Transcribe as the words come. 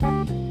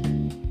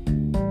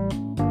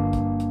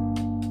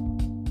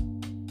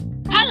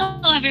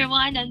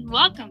everyone, and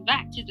welcome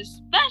back to the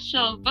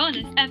special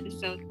bonus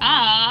episode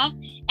of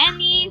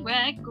Any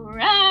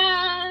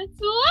Regrets.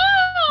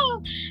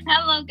 Woo!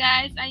 Hello,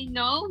 guys. I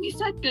know we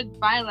said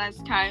goodbye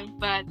last time,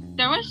 but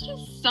there was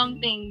just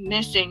something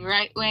missing,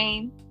 right,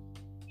 Wayne?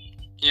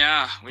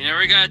 Yeah, we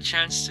never got a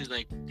chance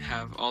to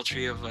have all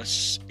three of us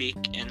speak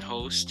and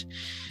host.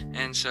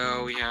 And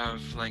so we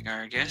have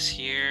our guest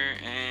here,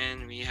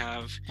 and we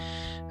have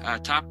a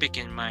topic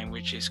in mind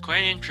which is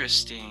quite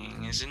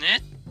interesting, isn't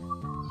it?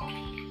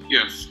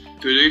 Yes,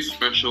 today's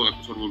special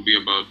episode will be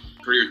about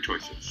career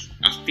choices.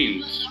 As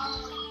teens,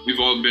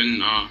 we've all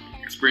been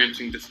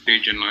experiencing this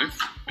stage in life,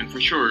 and for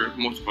sure,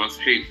 most of us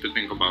hate to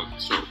think about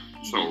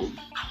So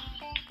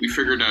we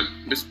figured that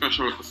this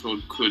special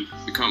episode could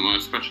become a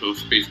special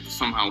space to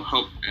somehow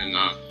help and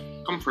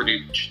comfort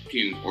each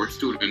teen or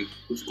student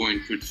who's going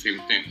through the same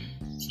thing.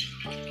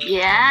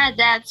 Yeah,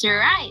 that's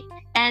right.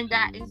 And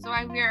that is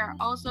why we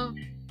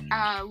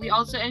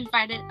also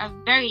invited a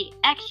very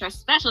extra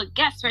special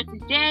guest for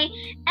today,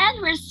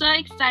 and we're so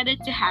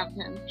excited to have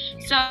him.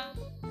 So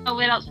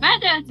without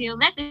further ado,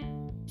 let us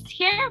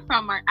hear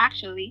from our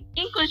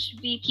English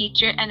B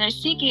teacher and our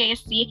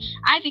CKSC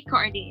IB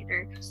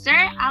coordinator,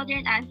 Sir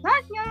Aldrin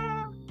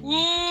Antonio.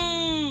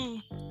 Woo!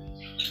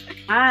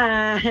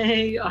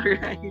 Hi!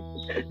 Alright.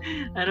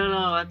 I don't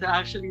know what to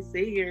actually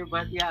say here,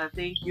 but yeah,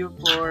 thank you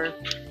for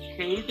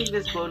creating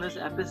this bonus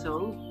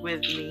episode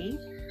with me.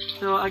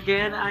 So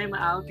again, I'm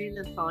Alvin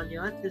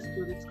Antonio. The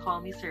students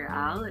call me Sir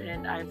Al,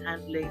 and I'm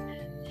handling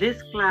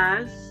this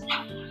class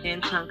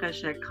in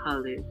Chiangkai-shek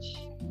College.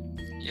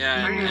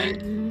 Yeah,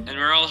 and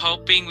we're all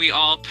hoping we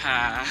all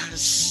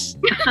pass.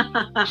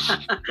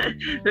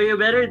 So you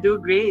better do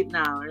great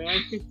now,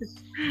 right?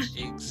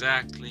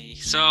 Exactly.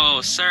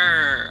 So,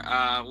 sir,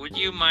 would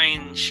you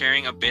mind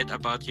sharing a bit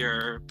about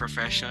your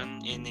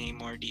profession in a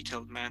more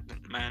detailed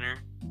manner?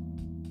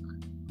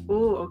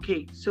 Oh,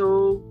 okay.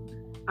 So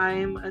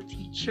I'm a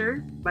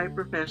teacher by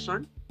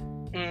profession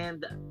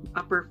and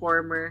a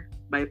performer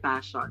by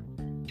passion.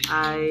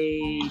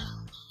 I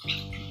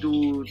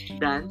do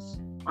dance.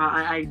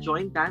 I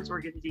join dance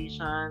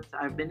organizations.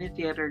 I've been in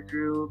theater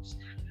groups,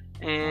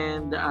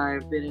 and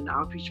I've been in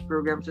outreach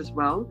programs as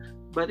well.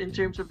 But in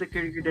terms of the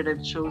career that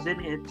I've chosen,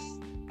 it's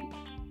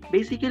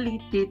basically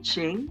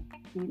teaching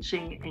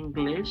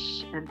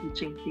English and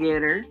teaching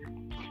theater,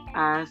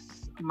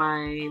 as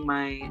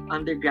my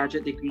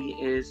undergraduate degree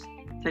is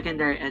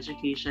secondary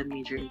education,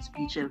 major in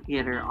speech and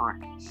theater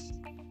arts.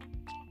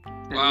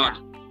 So, Wow,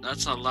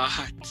 that's a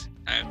lot,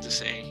 I have to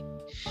say.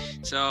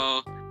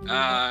 So,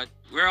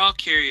 we're all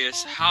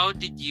curious, how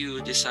did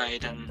you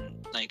decide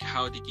on,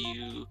 how did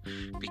you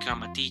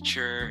become a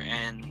teacher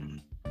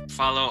and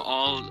follow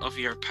all of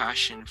your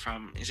passion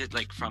from, is it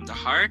from the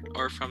heart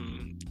or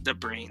from the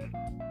brain?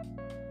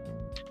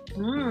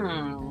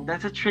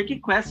 That's a tricky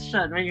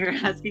question when you're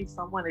asking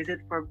someone, is it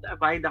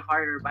by the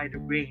heart or by the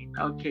brain?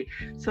 Okay,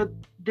 so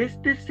this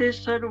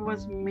decision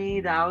was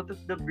made out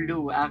of the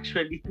blue,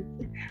 actually,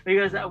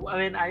 because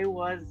when I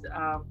was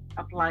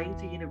applying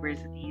to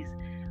universities,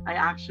 I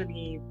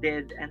actually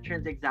did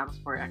entrance exams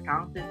for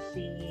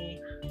accountancy,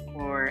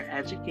 for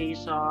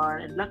education,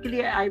 and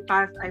luckily I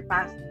passed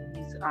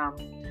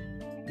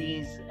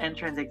these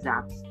entrance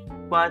exams.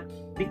 But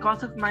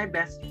because of my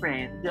best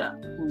friend,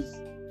 who's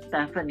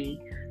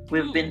Stephanie,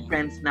 we've been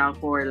friends now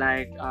for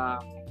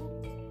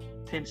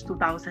since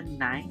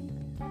 2009.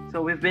 So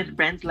we've been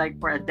friends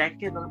for a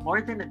decade or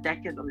more than a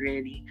decade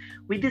already.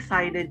 We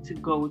decided to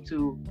go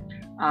to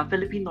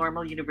Philippine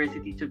Normal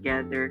University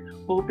together,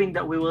 hoping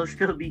that we will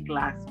still be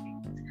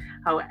classmates.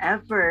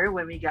 However,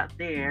 when we got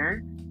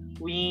there,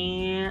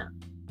 we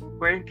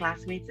weren't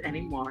classmates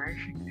anymore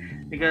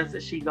because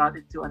she got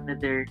into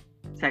another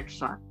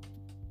section.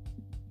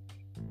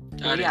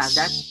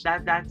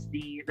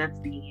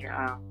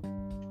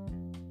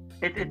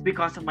 It's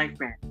because of my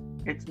friend.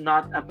 It's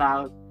not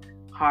about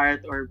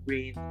heart or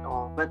brain at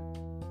all. But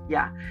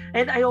yeah.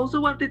 And I also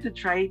wanted to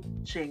try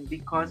teaching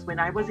because when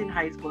I was in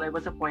high school, I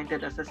was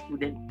appointed as a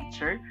student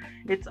teacher.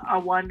 It's a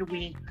 1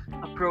 week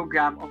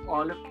program of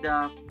all of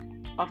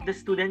the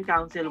student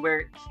council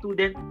where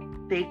students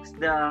take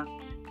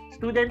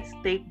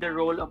the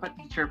role of a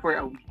teacher for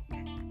a week.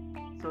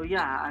 So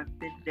yeah, I've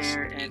been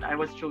there and I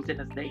was chosen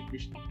as the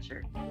English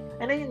teacher.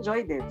 And I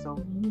enjoyed it,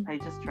 so I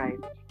just tried.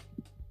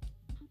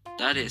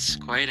 That is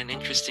quite an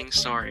interesting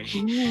story,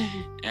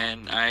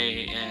 and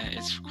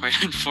it's quite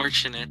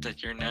unfortunate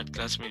that you're not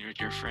classmate with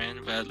your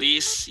friend, but at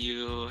least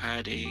you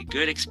had a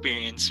good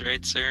experience,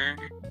 right, sir?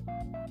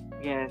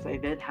 Yes, I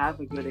did have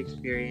a good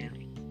experience,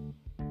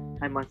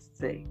 I must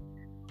say.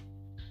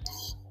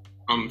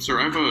 Sir,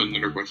 I have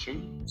another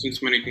question.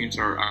 Since many teens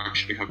are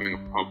actually having a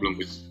problem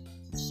with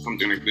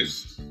something like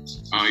this,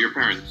 your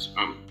parents,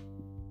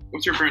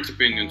 what's your parents'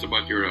 opinions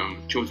about your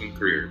chosen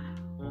career?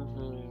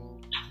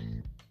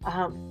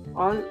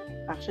 All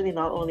actually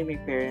not only my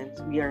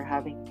parents, we are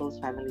having close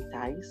family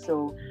ties.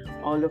 So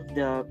all of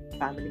the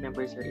family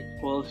members are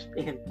involved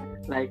in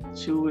like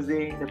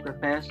choosing the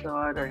profession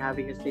or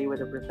having a say with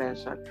the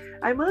profession.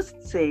 I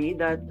must say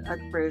that at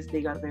first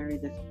they got very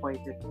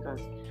disappointed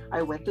because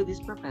I went to this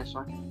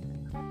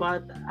profession,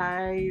 but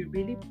I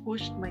really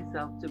pushed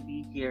myself to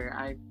be here.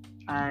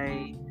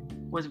 I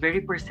was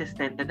very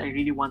persistent that I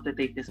really want to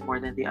take this more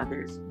than the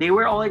others. They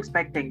were all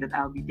expecting that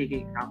I'll be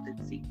taking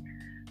accountancy,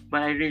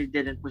 but I really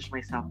didn't push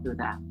myself to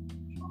that.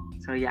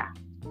 So yeah.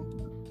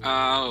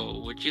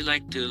 Would you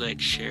like to like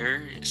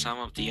share some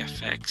of the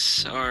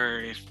effects,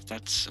 or if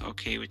that's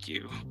okay with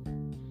you?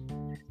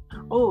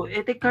 Oh,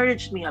 it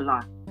encouraged me a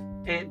lot.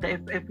 And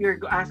if you're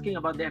asking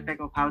about the effect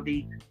of how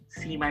they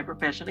see my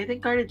profession, it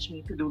encouraged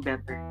me to do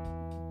better,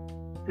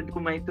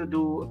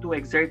 to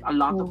exert a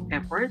lot of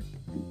effort,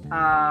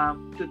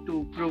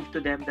 to prove to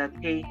them that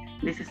hey,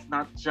 this is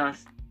not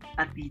just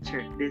a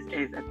teacher. This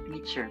is a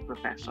teacher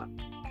profession.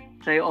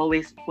 So I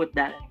always put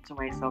that to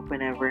myself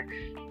whenever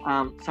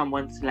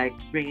someone's like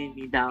bringing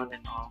me down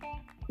and all.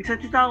 Because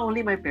it's not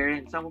only my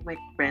parents. Some of my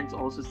friends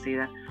also say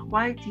that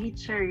why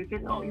teacher? You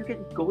can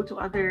go to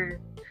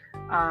other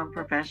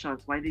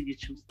professions. Why did you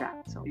choose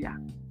that? So yeah.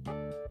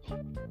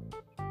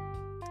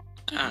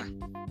 Ah,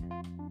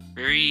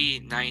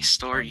 very nice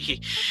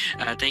story.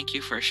 Thank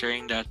you for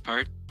sharing that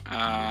part.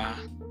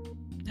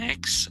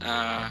 Next,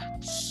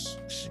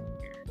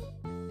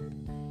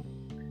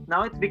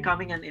 Now it's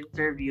becoming an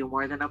interview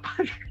more than a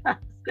podcast.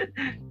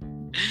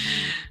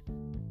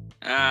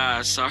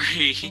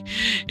 sorry.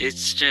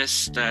 It's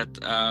just that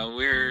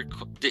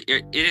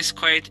it is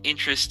quite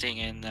interesting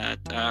in that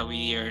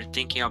we are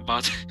thinking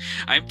about.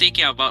 I'm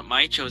thinking about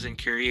my chosen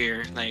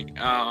career. Like,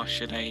 oh,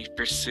 should I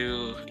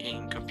pursue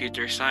in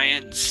computer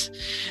science?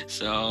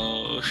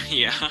 So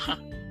yeah.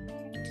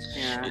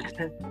 Yeah.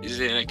 Is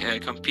it like a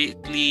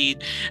completely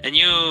a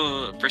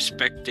new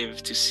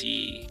perspective to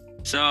see?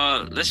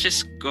 So let's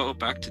just go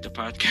back to the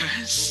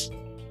podcast.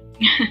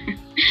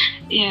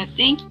 Yeah,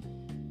 thank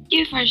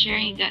you for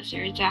sharing that, sir.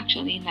 It's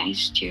actually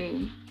nice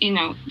to,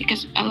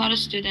 because a lot of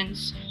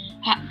students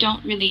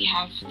don't really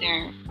have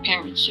their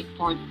parents'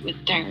 support with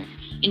their,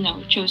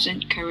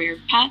 chosen career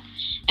path.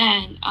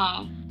 And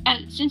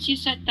since you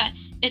said that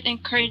it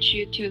encouraged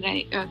you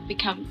to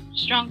become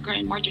stronger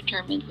and more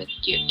determined with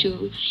you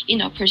to,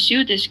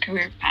 pursue this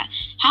career path,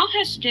 how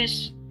has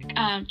this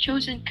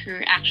chosen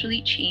career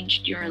actually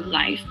changed your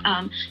life?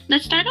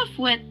 Let's start off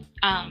with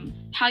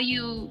how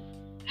you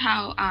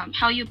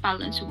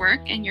balance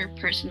work and your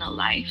personal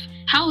life.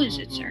 How is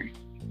it, sir?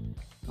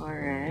 All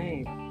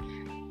right.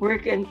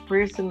 Work and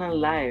personal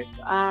life.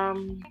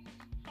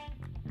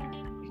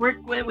 Work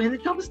when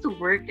it comes to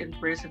work and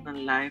personal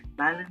life,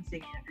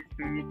 balancing it is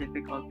very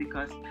difficult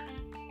because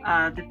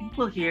the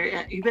people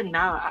here, even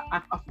now,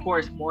 of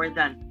course, more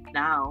than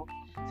now,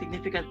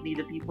 significantly,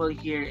 the people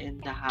here in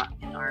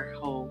our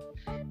home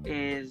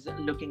is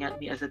looking at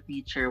me as a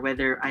teacher,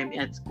 whether I'm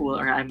at school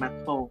or I'm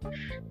at home,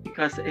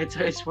 because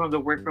it's from the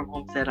work from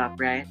home setup,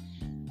 right?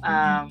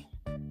 Um,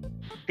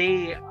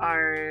 they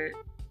are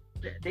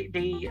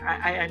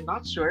I'm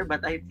not sure,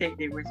 but I think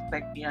they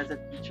respect me as a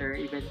teacher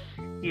even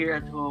here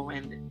at home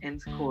and in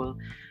school.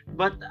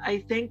 But I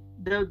think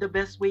the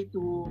best way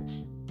to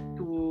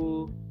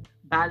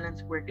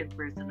balance work and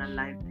personal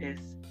life is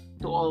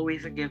to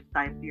always give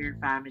time to your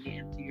family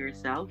and to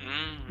yourself,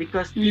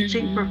 because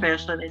teaching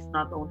profession is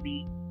not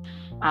only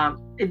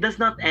it does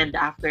not end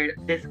after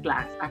this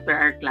class, after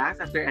our class,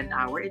 after an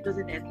hour. It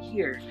doesn't end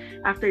here.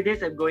 After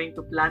this, I'm going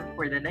to plan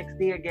for the next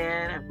day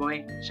again. I'm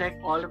going to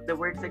check all of the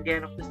works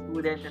again of the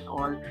students and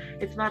all.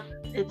 It's not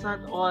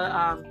all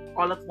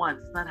at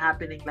once. It's not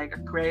happening like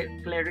a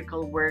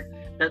clerical work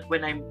that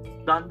when I'm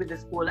done with the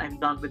school, I'm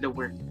done with the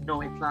work. No,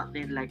 it's not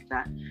like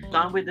that.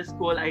 Done with the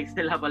school, I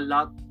still have a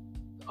lot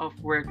of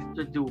work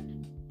to do.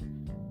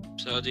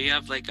 So do you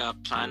have like a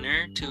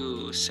planner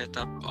to set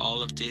up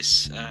all of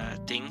these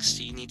things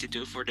you need to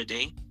do for the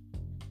day?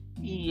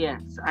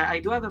 Yes,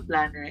 I do have a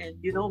planner, and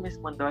Miss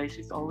Mondoy,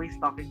 she's always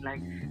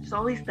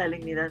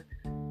telling me that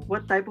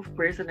what type of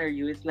person are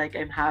you? It's like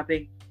I'm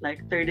having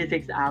like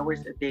 36 hours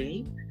a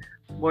day,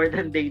 more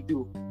than they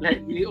do.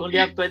 Like you only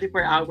have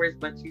 24 hours,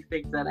 but she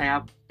thinks that I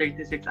have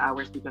 36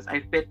 hours because I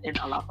fit in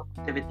a lot of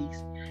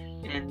activities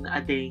in a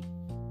day.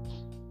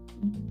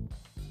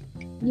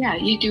 Yeah,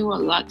 you do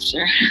a lot,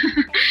 sir.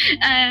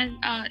 And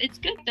it's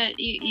good that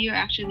you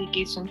actually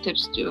gave some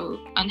tips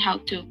on how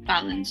to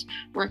balance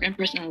work and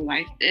personal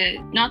life.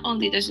 Not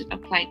only does it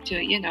apply to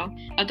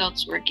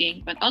adults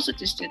working, but also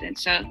to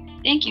students. So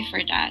thank you for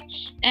that.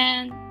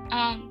 And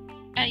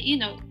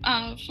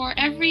for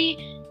every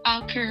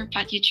career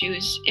path you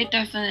choose, it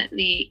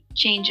definitely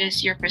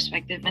changes your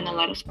perspective in a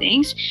lot of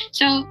things.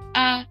 So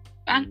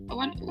and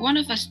one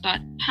of us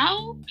thought,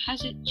 how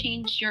has it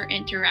changed your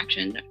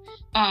interaction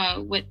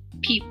with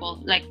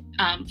people? Like,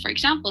 for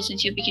example,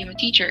 since you became a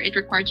teacher, it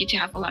required you to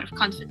have a lot of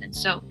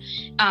confidence. So,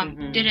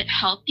 did it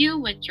help you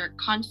with your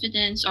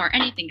confidence or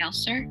anything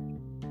else, sir?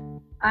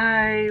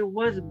 I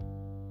was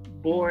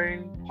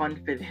born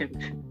confident.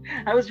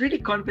 I was really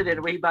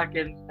confident way back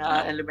in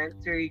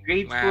elementary,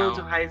 grade school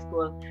to Wow. high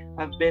school.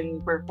 I've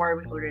been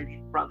performing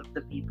already in front of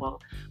the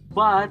people.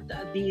 But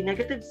the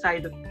negative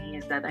side of me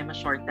is that I'm a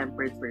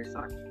short-tempered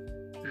person.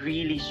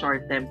 Really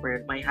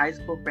short-tempered. My high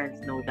school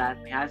friends know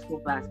that. My high school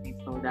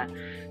classmates know that.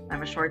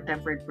 I'm a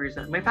short-tempered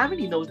person. My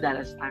family knows that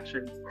as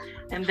actually.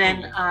 And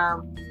then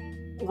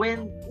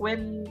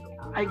when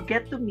I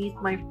get to meet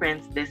my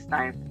friends this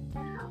time,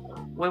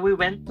 when we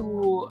went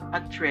to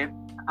a trip,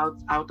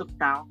 out of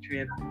town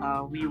trip,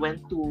 we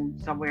went to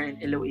somewhere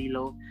in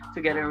Iloilo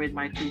together with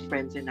my two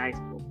friends in high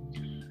school.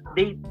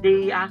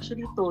 They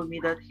actually told me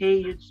that,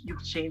 hey,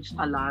 you've changed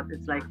a lot.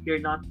 It's like you're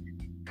not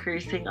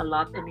cursing a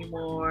lot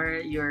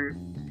anymore. Your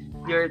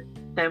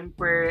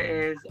temper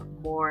is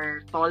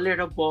more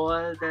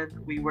tolerable than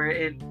we were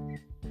in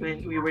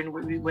when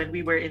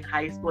we were in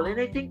high school. And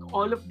I think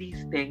all of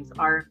these things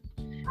are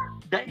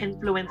the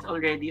influence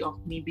already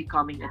of me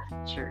becoming a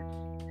teacher,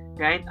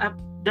 right?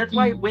 That's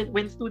why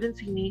when students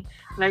see me,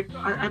 like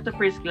at the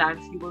first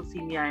glance, you will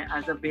see me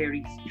as a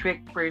very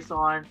strict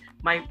person.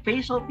 My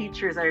facial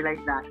features are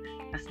like that,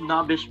 a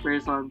snobbish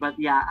person. But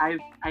yeah,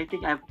 I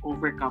think I've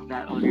overcome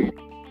that already.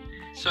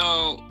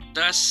 So,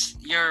 does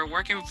your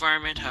work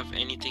environment have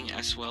anything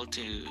as well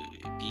to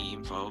be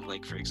involved?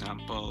 Like, for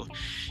example,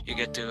 you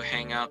get to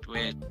hang out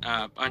with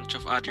a bunch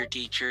of other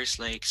teachers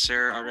like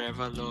Sir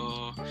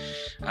Arevalo,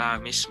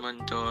 Miss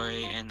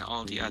Mondoy, and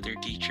all the other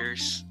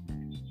teachers.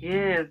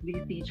 Yes,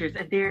 these teachers,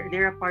 and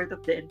they're a part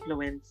of the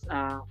influence.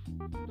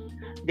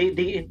 They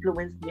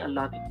influence me a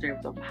lot in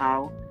terms of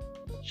how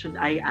should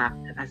I act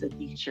as a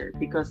teacher,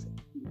 because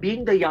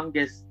being the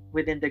youngest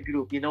within the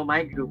group,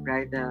 my group,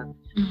 right? The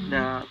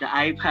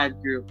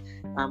iPad group,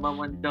 Mama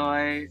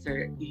Mondoy,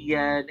 Sir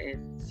Ian,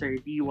 and Sir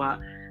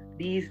Diwa.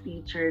 These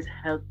teachers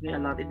helped me a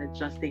lot in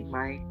adjusting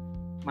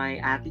my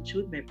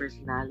attitude, my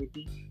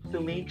personality,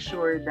 to make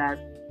sure that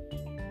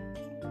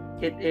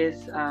it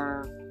is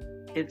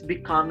it's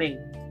becoming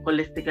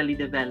holistically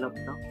developed,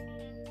 no?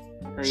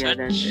 So yeah,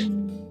 that's Such it.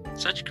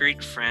 such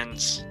great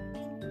friends.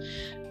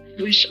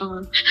 Wish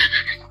on.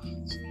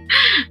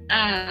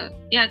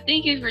 Yeah,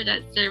 thank you for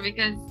that, sir,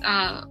 because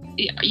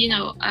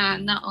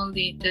not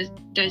only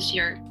does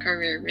your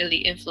career really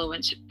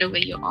influence the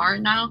way you are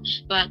now,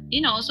 but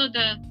also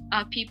the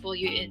people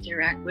you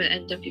interact with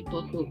and the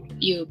people who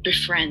you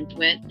befriend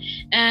with.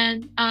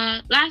 And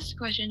last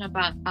question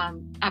about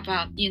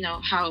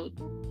how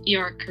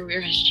your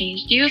career has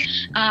changed you.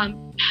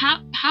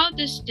 How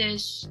does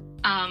this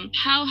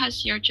how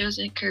has your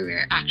chosen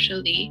career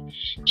actually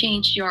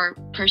changed your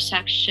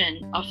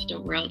perception of the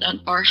world,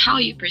 or how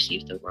you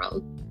perceive the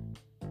world?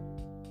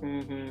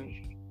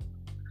 Mm-hmm.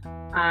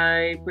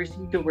 I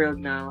perceive the world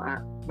now.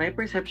 My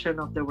perception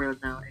of the world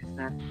now is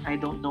that I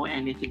don't know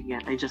anything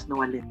yet. I just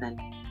know a little.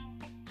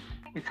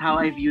 It's how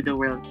I view the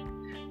world.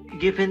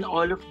 Given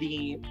all of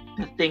the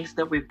things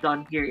that we've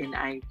done here in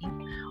IT,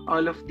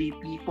 all of the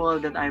people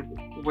that I've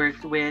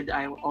worked with,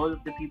 all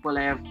of the people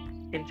I have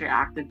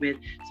interacted with,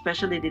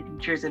 especially the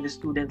teachers and the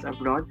students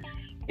abroad,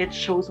 it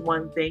shows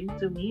one thing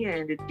to me,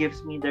 and it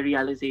gives me the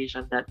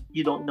realization that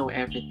you don't know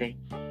everything.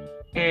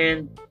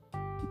 And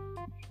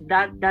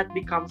that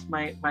becomes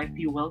my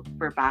fuel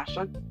for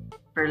passion,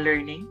 for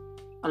learning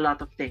a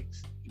lot of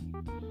things.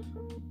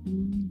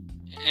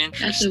 That's a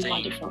Interesting.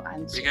 wonderful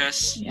answer.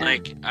 Because Yeah.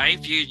 like I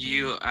viewed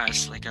you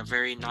as like a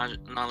very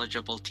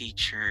knowledgeable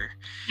teacher,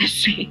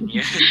 Same.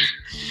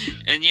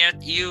 and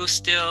yet you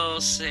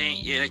still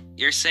saying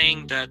you're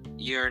saying that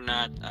you're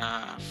not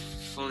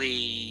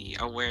fully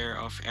aware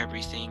of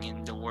everything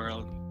in the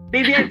world.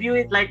 Maybe I view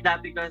it like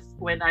that because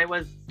when I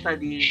was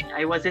studying,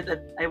 I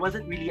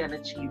wasn't really an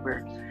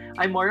achiever.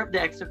 I'm more of the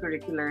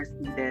extracurricular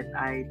student.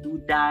 I do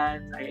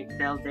dance, I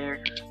excel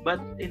there. But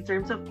in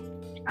terms of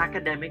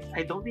academics,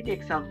 I don't really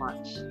excel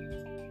much.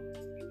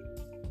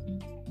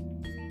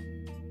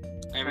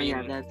 I So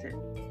yeah, mean, that's it.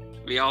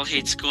 we all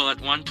hate school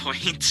at one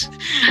point.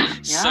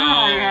 Yeah, So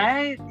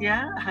right.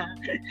 Yeah.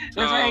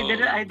 That's why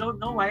So- I don't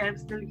know why I'm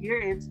still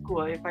here in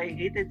school if I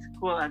hated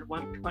school at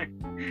one point.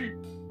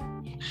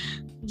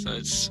 so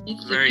it's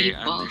It's the very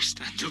people.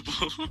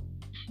 understandable.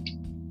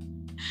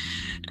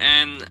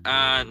 And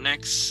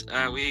next,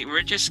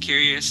 we're just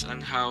curious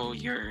on how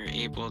you're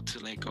able to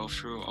like go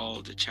through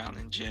all the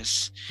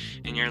challenges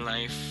in your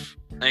life.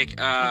 Like,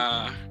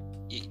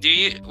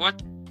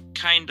 what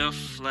kind of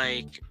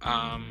like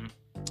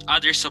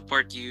other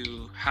support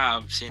you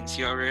have, since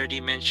you already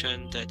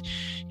mentioned that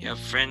you have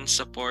friend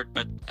support,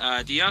 but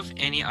do you have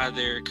any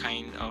other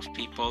kind of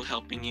people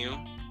helping you?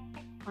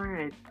 All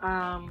right.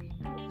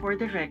 For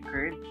the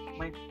record,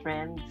 my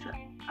friends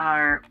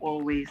are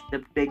always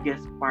the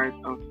biggest part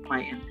of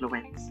my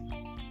influence.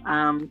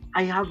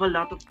 I have a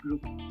lot of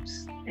group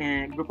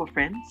of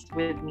friends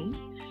with me.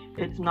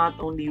 It's not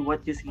only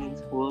what you see in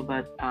school,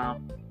 but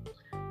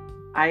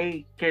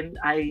I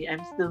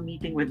am still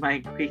meeting with my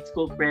grade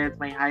school friends,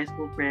 my high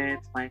school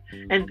friends,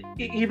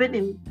 even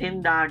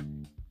in the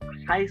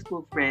high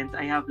school friends,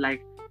 I have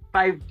like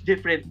 5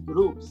 different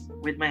groups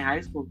with my high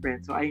school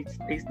friends. So I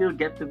still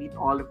get to meet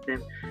all of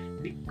them.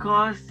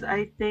 Because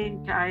I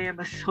think I am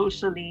a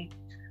socially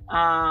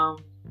um,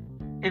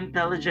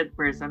 intelligent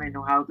person. I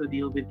know how to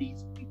deal with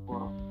these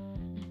people.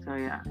 So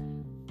yeah.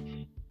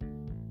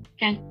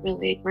 Can't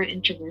relate. We're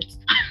introverts.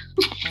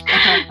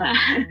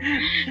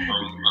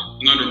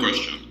 Another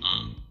question.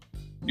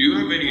 Do you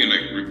have any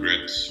like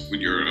regrets with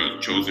your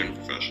chosen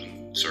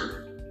profession,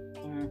 sir?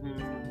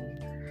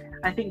 Mhm.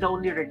 I think the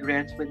only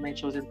regrets with my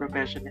chosen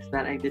profession is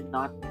that I did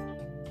not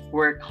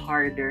work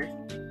harder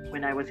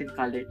when I was in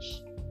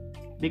college.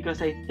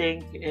 Because I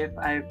think if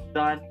I've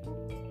done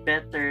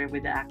better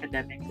with the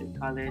academics in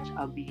college,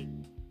 I'll be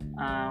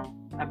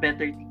a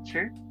better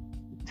teacher.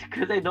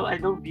 Because I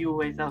don't view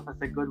myself as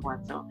a good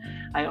one, so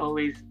I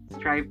always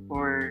strive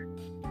for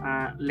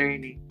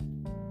learning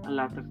a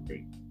lot of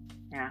things.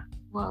 Yeah,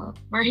 Well,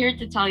 we're here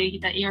to tell you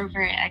that you're a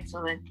very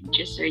excellent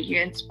teacher, sir.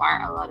 You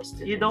inspire a lot of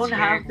students you don't here.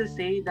 have to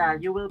say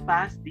that. You will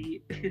pass the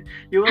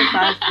you will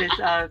pass this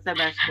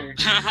semester.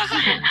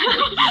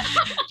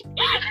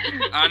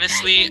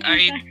 Honestly,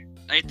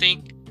 I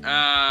think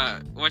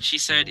what she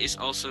said is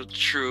also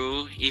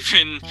true,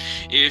 even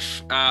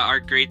if our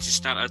grades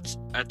is not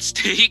at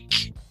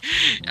stake.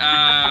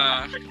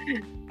 Uh,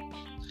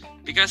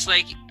 because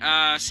like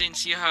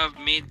since you have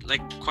made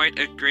like quite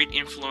a great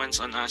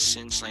influence on us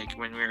since like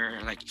when we were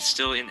like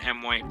still in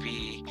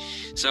MYP,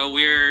 so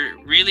we're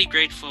really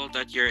grateful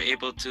that you're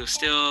able to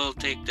still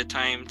take the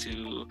time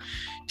to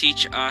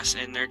teach us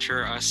and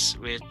nurture us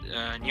with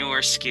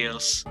newer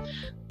skills.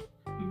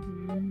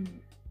 Mhm.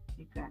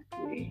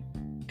 Exactly.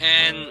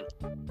 And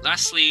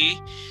lastly,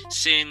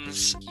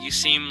 since you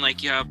seem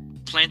like you have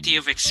plenty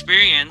of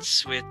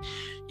experience with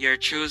your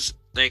choose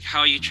like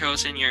how you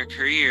chosen your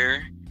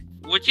career,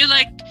 would you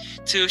like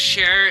to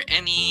share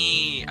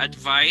any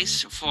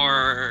advice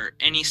for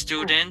any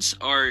students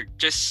or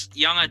just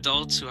young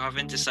adults who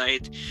haven't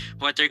decided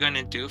what they're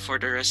gonna do for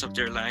the rest of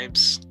their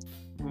lives?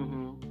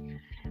 hmm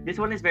This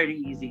one is very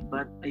easy,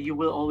 but you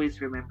will always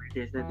remember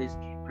this that this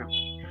came from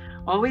me.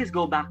 Always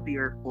go back to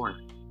your core.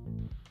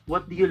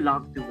 What do you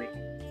love doing?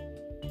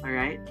 All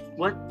right.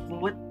 What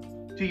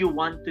do you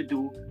want to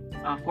do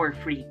for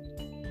free?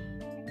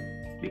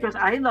 Because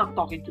I love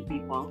talking to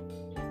people,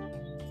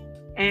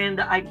 and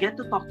I get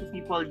to talk to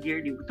people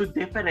yearly to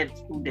different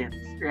students,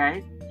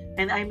 right?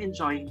 And I'm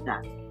enjoying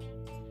that.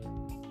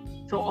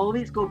 So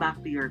always go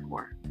back to your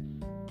core.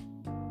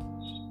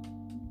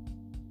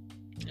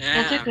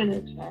 That's a Yeah. good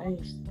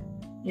advice.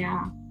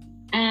 Yeah.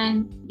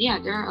 And yeah,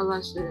 there are a lot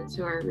of students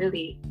who are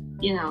really,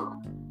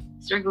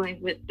 struggling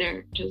with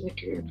their chosen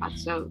career path.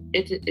 So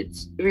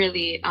it's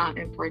really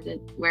important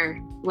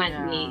when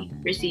Yeah. we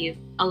receive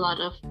a lot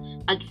of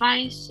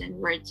advice and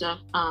words of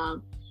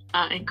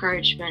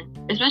encouragement,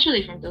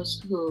 especially from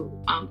those who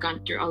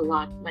gone through a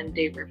lot when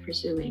they were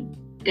pursuing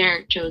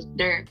their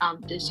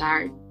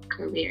desired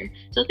career.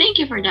 So thank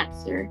you for that,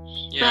 sir.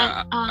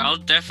 Yeah, But, I'll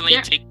definitely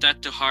there- take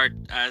that to heart,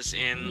 as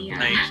in Yeah.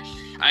 like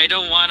I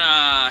don't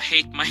wanna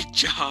hate my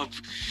job.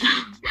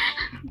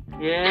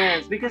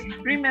 Yes, because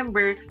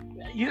remember,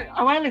 you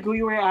a while ago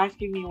you were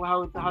asking me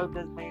how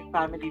does my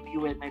family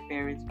view it, my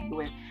parents view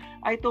it.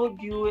 I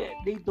told you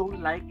they don't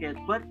like it,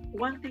 but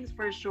one thing's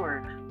for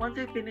sure: once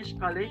I finish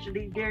college,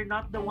 they're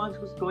not the ones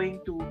who's going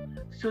to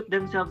suit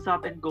themselves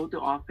up and go to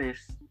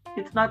office.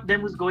 It's not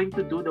them who's going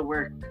to do the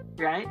work,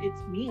 right?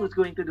 It's me who's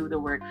going to do the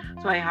work.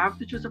 So I have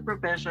to choose a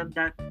profession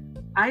that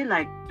I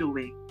like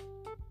doing,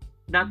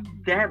 not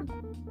them,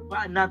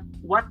 not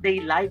what they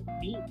like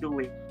me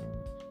doing.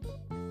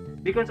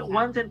 Because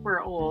once and for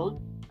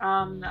all,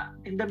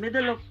 in the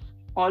middle of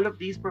all of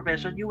these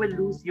professions, you will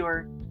lose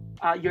your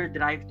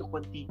drive to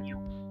continue.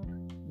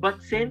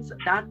 But since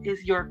that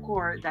is your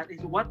core, that is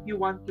what you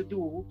want to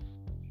do,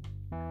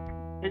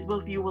 it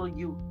will fuel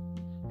you,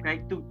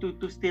 right?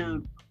 To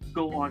still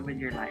go on with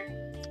your life.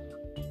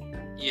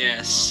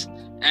 Yes.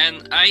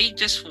 And I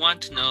just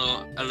want to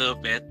know a little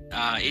bit,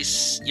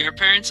 is your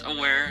parents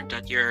aware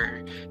that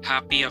you're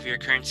happy of your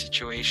current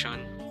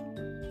situation?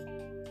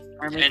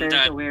 Are my And parents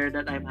that aware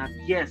that I'm happy?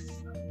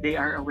 Yes, they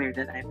are aware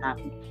that I'm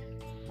happy.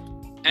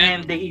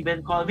 And and they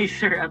even call me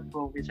sir at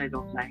home, which I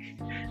don't like.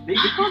 They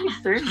call me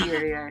sir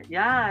here.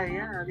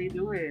 Yeah, they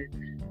do it.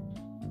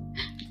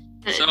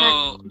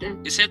 so that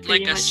is it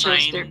pretty like a much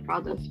shows they're sign?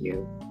 proud of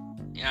you.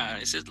 Yeah,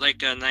 is it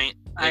like a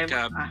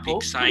I'm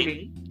big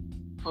sign?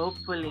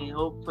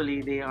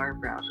 hopefully they are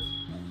proud of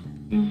me.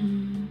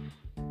 Mhm.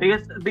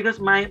 Because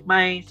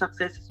my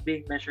success is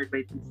being measured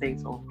by two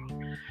things only.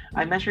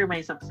 I measure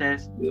my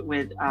success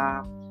with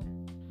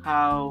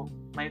how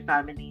my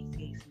family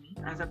sees me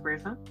as a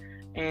person,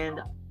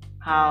 and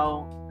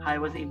how I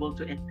was able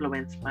to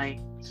influence my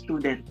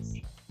students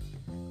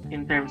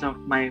in terms of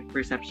my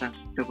perception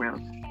of the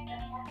world.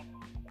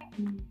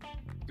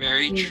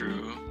 Very Yeah.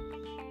 true.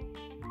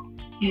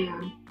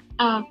 Yeah.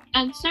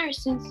 And sir,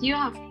 since you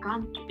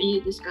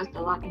discussed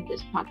a lot in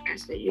this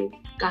podcast that you've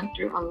gone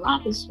through a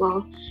lot as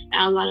well,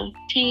 a lot of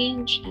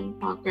change and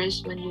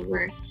progress when you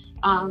were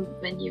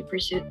when you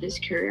pursued this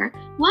career.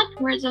 What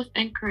words of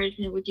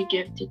encouragement would you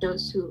give to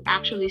those who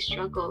actually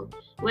struggle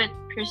with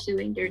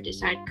pursuing their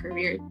desired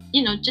career?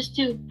 Just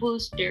to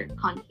boost their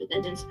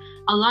confidence.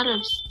 A lot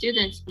of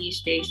students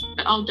these days,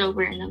 although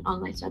we're in an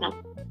online setup,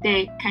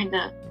 they're kind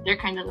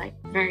of like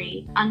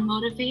very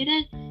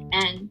unmotivated,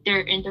 and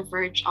they're in the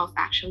verge of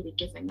actually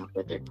giving up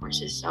with their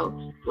courses. So,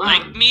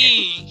 Like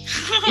me.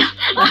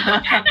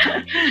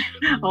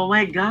 Oh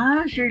my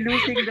gosh, you're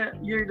losing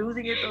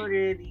it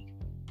already.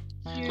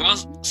 Well,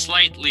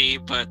 slightly,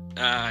 but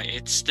I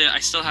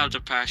still have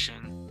the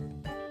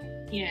passion.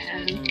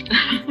 Yeah.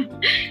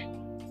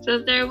 So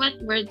there, what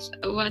words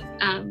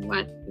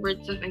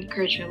of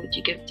encouragement would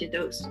you give to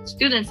those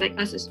students like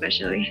us,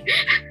 especially?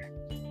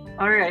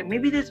 All right,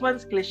 maybe this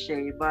one's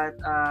cliche, but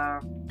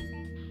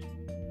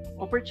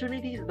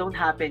opportunities don't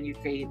happen; you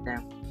create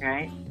them,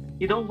 right?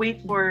 You don't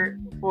wait for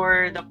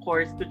the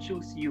course to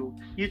choose you.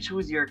 You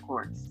choose your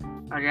course,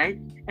 all right?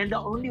 And the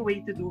only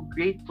way to do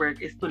great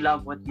work is to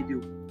love what you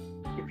do.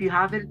 If you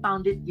haven't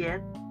found it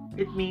yet,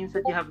 it means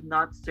that you have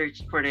not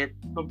searched for it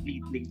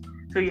completely.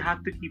 So you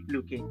have to keep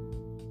looking.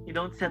 You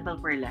don't settle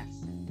for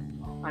less.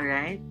 All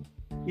right?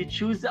 You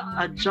choose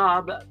a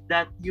job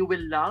that you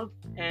will love,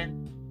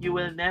 and you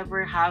will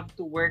never have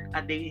to work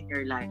a day in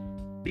your life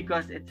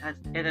because it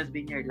has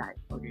been your life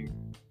already.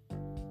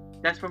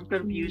 That's from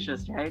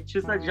Confucius, right?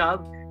 Choose a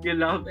job you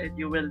love and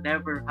you will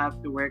never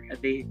have to work a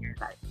day in your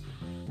life.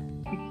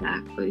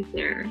 Exactly,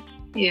 sir.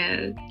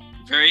 Yeah.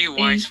 Very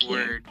wise Thank you.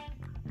 word.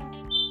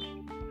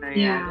 Yeah,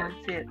 Yeah.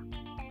 that's it.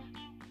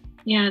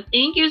 Yeah,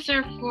 thank you,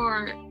 sir,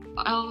 for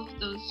all of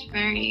those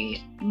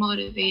very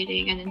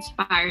motivating and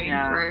inspiring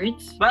Yeah.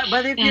 words. But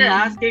if you're And-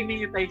 asking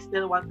me if I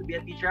still want to be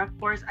a teacher, of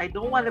course I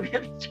don't want to be a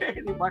teacher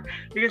anymore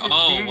because it's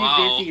Oh, very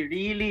wow. busy,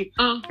 really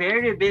Oh,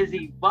 very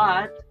busy.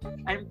 But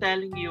I'm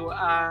telling you,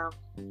 I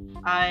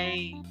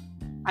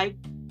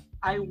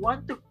I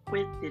want to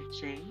quit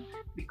teaching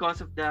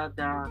because of the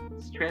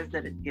stress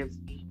that it gives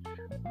me.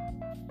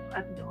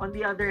 And on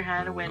the other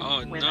hand, when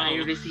Oh, when no. I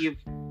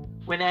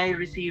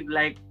receive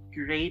like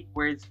great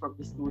words from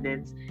the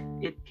students,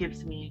 it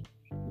keeps me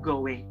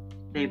going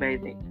day by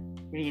day.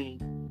 Really.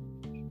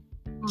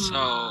 So,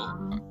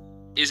 aw.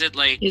 Is it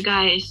like You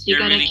guys, you You're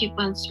gotta really- keep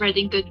on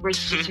spreading good words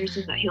to sir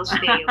so that he'll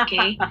stay,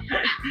 okay?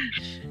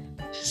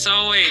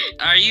 so wait,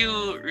 are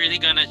you really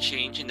gonna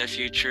change in the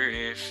future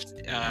if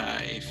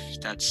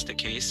that's the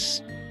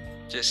case?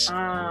 Just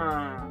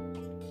Ah,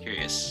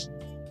 curious.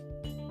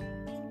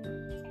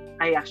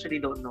 I actually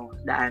don't know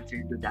the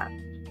answer to that.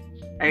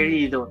 I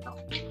really don't know.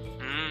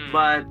 Mm.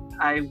 But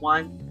I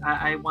want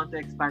to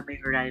expand my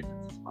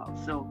horizons as well.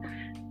 So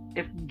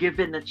if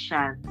given a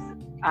chance,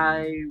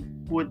 I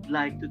would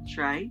like to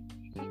try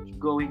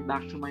going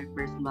back to my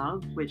first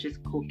love, which is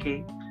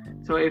cooking.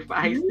 So if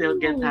I still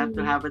have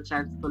to Ooh. have a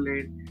chance to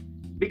learn,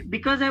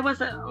 because I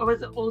was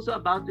also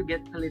about to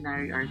get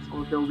culinary arts,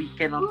 although we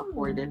cannot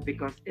afford it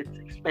because it's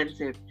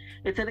expensive.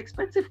 It's an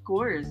expensive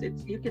course.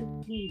 You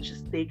can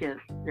just take it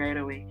right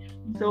away.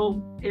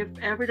 So if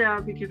ever that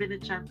I'll be given a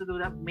chance to do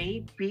that,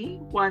 maybe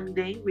one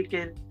day we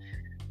can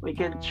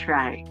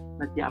try.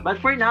 But yeah, but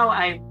for now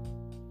I'm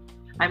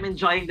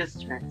enjoying the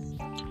stress.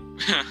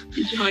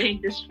 Enjoying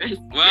the stress.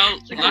 Well,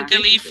 Yeah.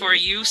 luckily for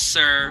you,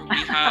 sir, we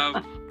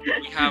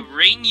have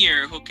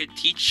Rainier who could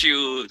teach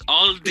you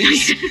all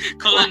these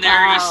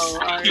culinary. Wow,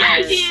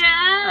 alright.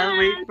 Yeah. I'll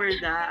wait for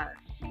that.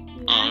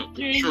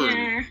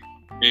 Sure.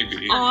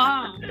 Maybe.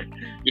 Oh.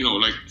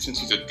 Like since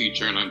he's a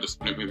teacher and I'm the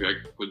student, maybe I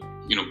could,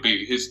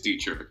 be his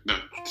teacher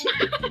like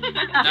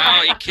that.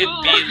 Now it could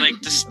be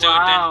like the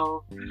student.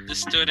 Wow. The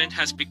student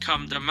has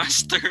become the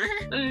master.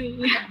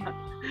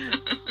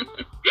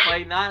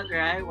 Why not,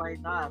 right? Why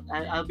not?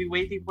 I'll be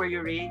waiting for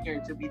you,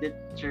 Rainier, to be the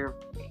teacher.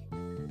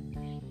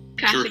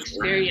 Past Sure.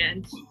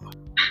 experience.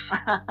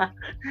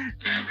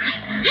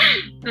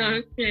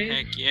 Okay.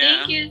 Heck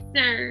yeah. Thank you,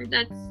 sir.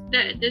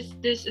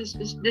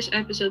 This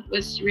episode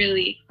was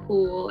really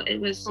cool. It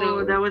was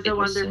so. That was a so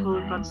wonderful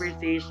nice.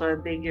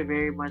 conversation. Thank you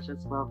very much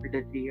as well for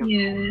the three of you.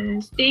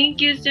 Yes,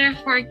 thank you, sir,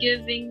 for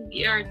giving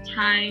your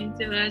time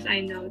to us.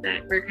 I know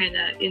that we're kind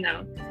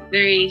of,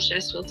 very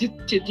stressful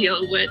to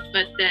deal with,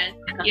 but then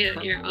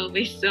you're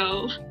always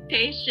so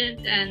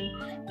patient, and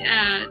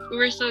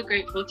we're so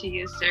grateful to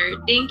you, sir.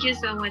 Thank you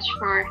so much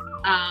for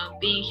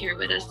being here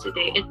with us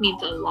today. It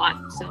means a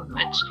lot, so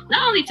much,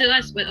 not only to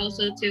us, but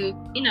also to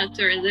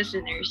to our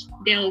listeners.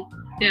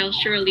 They'll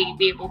surely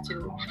be able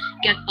to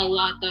get a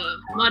lot of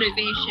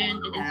motivation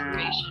and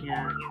inspiration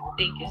Yeah. from you.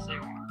 Thank you, sir.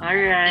 All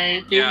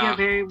right. Thank Yeah. you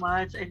very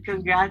much, and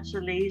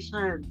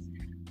congratulations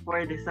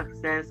for the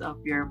success of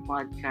your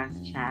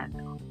podcast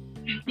channel.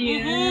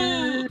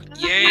 Yeah.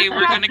 Yay,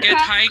 we're gonna get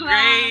high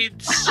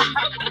grades.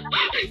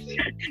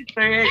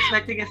 So you're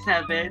expecting a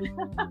 7?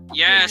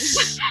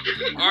 Yes.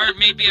 Or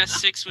maybe a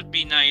 6 would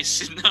be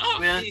nice enough.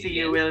 We'll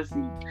see. We'll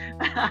see.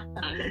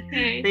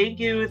 Okay. Thank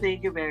you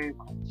very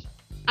much.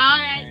 All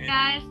right,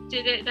 guys.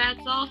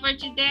 That's all for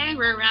today.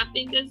 We're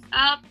wrapping this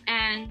up,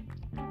 and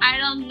I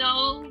don't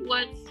know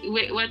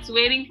what's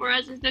waiting for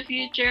us in the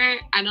future.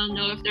 I don't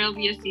know if there'll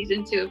be a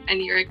season 2 of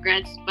Any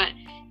Regrets, but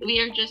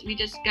we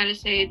just gotta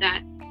say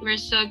that we're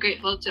so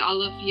grateful to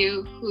all of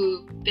you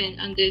who've been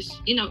on this,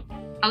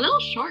 a little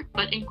short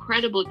but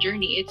incredible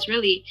journey. It's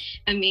really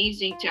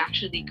amazing to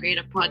actually create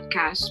a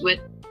podcast with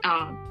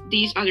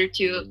these other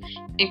two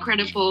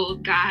incredible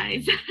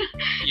guys.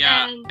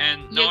 Yeah,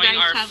 and you knowing guys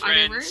our have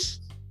other words? friends.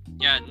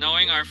 Yeah,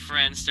 knowing our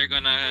friends, they're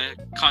gonna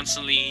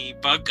constantly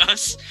bug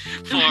us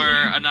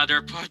for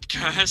another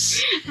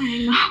podcast. I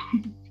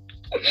know.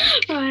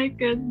 Oh my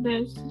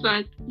goodness.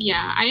 But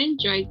yeah, I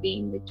enjoyed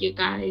being with you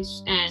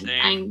guys, and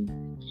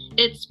Same.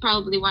 it's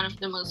probably one of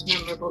the most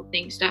memorable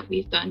things that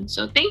we've done.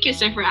 So thank you,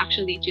 sir, for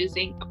actually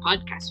choosing a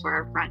podcast for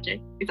our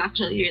project. It's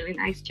actually really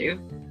nice too.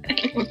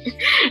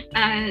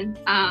 And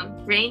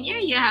Rainier,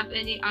 you have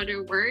any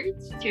other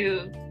words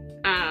to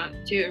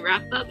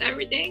wrap up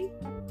everything?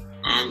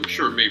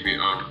 Sure, maybe.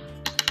 Our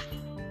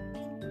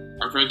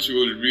friends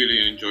will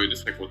really enjoy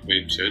this, like what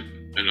Wayne said,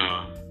 and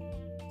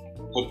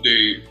hope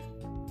they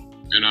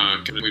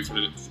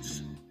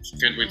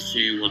can't wait to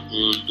see what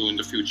we'll do in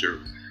the future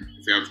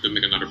if we have to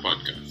make another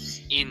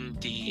podcast.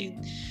 Indeed.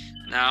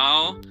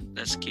 Now,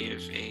 let's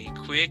give a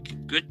quick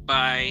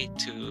goodbye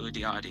to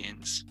the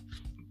audience.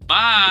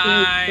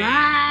 Bye.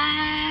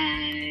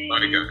 Goodbye.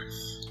 Bye,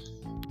 guys.